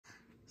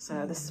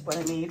So this is what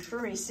I made for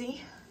Reese.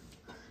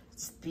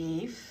 It's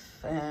beef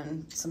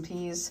and some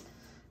peas,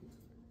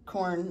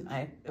 corn.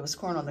 It was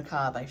corn on the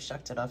cob. I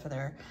shucked it off of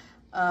there.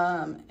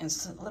 And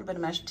a little bit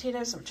of mashed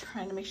potatoes. I'm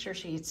trying to make sure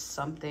she eats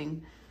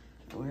something.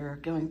 We're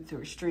going through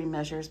extreme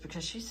measures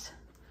because she's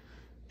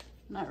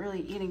not really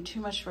eating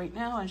too much right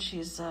now, and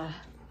she's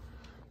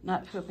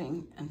not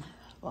pooping. And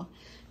well,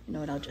 you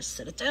know what? I'll just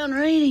sit it down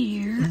right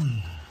here.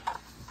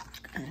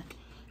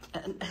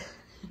 And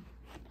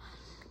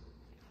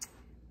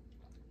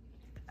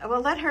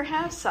well, let her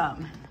have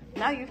some.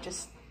 Now you've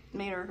just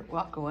made her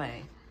walk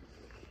away.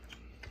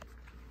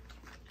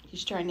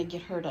 He's trying to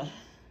get her to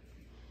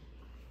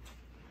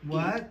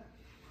what? Eat.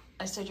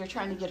 I said you're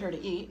trying to get her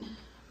to eat.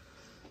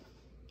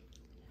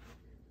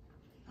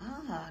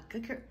 Ah,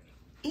 good girl.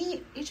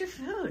 Eat your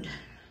food.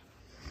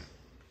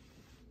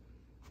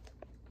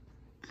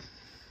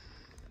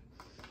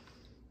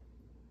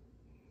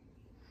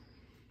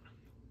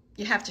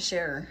 You have to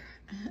share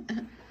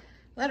her.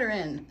 Let her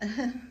in.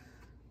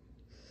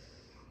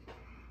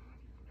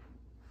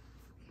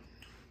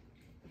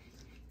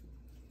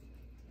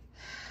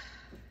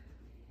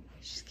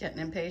 She's getting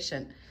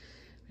impatient,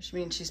 which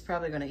means she's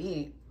probably going to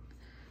eat.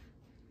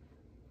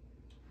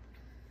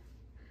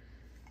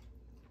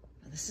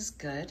 Well, this is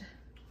good.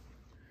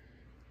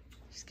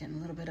 She's getting a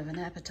little bit of an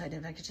appetite.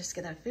 If I could just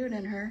get that food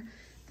in her,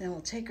 then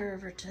we'll take her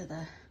over to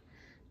the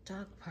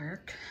dog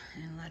park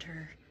and let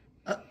her,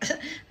 oh,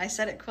 I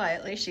said it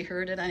quietly, she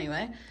heard it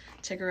anyway.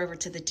 Take her over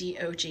to the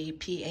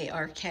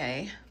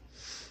DOG-PARK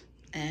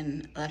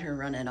and let her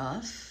run it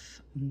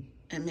off.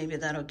 And maybe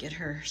that'll get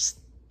her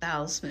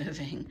bowels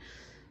moving.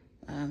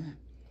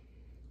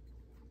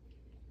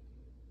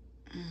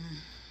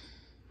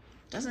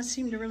 Doesn't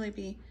seem to really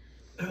be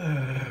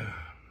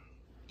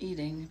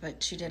eating,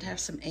 but she did have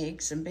some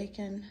eggs and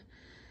bacon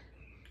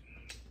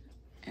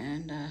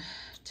and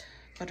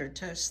buttered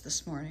toast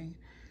this morning.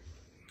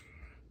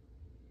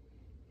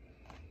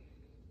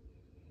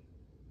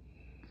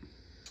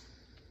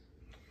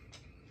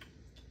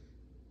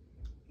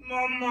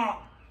 Mama.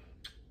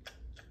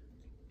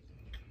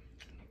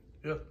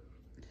 Yep.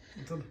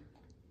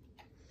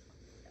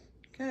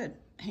 Good.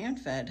 Hand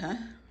fed, huh?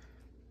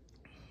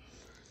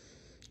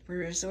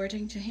 We're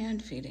resorting to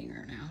hand feeding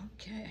her now.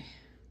 Okay.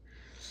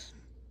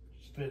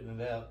 Spitting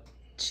it out.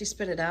 She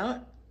spit it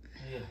out?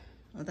 Yeah.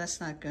 Well, that's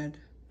not good.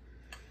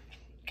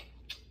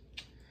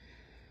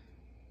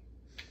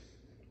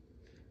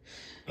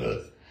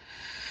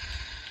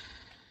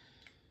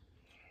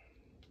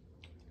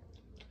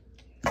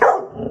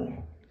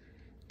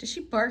 Did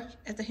she bark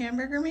at the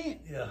hamburger meat?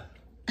 Yeah.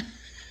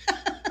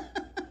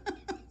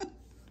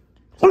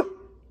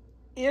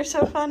 You're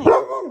so funny.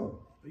 Are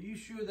you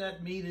sure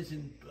that meat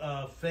isn't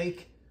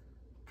fake?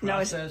 No,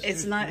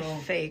 it's not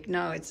fake.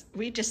 No,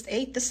 we just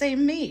ate the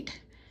same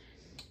meat.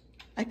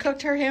 I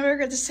cooked her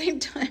hamburger at the same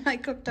time I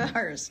cooked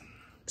ours.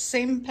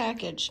 Same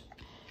package.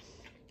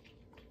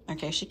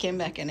 Okay, she came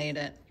back and ate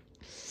it.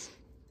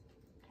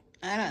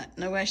 I don't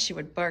know why she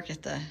would bark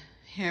at the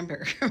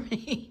hamburger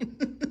meat.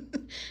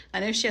 I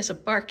know she has a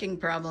barking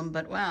problem,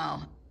 but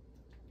wow.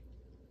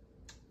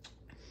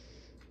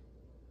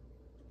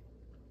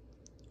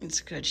 It's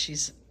good.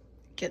 She's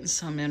getting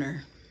some in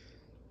her.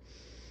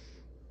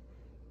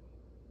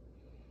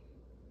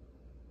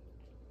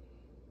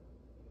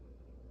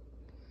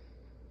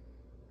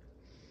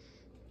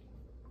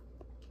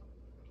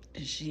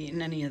 Is she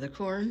eating any of the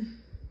corn?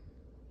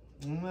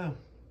 No.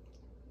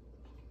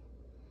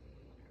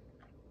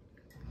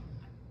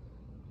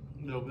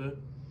 A little bit.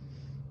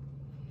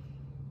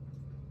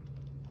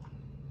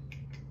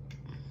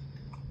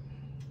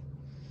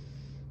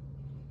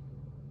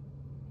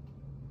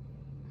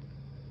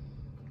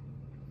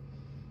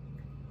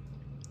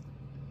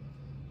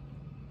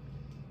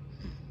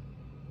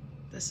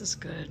 This is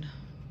good.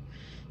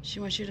 She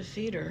wants you to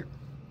feed her.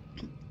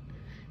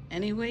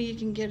 Any way you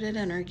can get it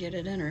in her, get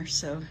it in her,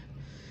 so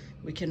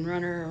we can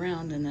run her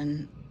around and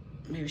then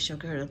maybe she'll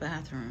go to the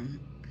bathroom.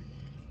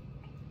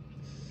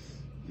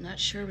 I'm not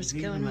sure what's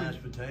going on.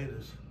 Mashed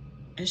potatoes.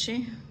 Is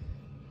she?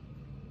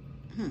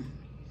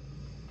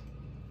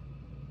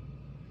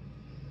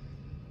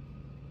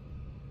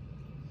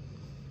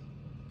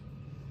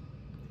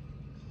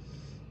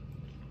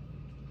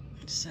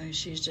 So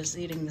she's just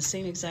eating the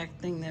same exact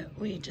thing that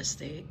we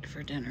just ate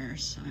for dinner,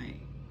 so Here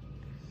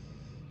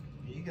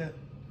you go.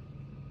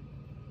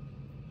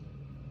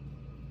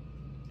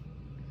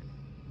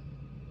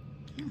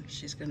 Oh,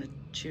 she's gonna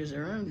choose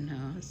her own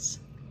now. It's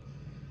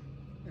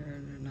or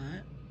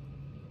not.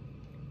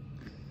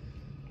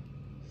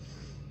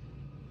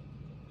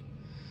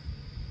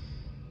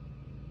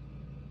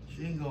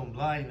 She ain't going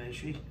blind, is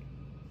she?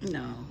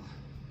 No.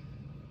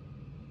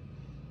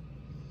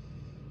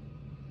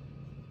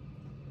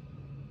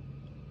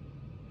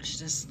 She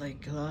just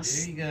like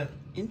lost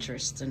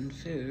interest in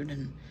food,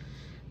 and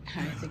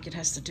I think it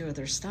has to do with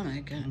her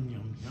stomach. Yum,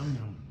 yum, yum,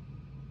 yum.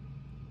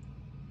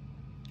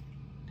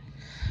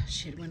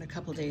 She had went a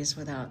couple days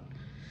without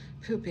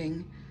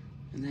pooping,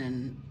 and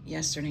then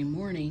yesterday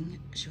morning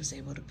she was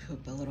able to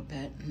poop a little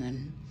bit, and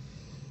then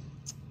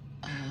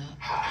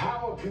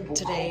are people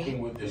today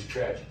coping with this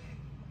tragedy?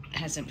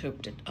 hasn't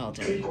pooped it all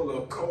day. People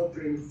are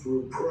coping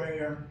through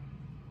prayer,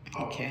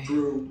 Okay.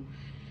 through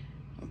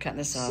I'm cutting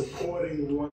this off. supporting one.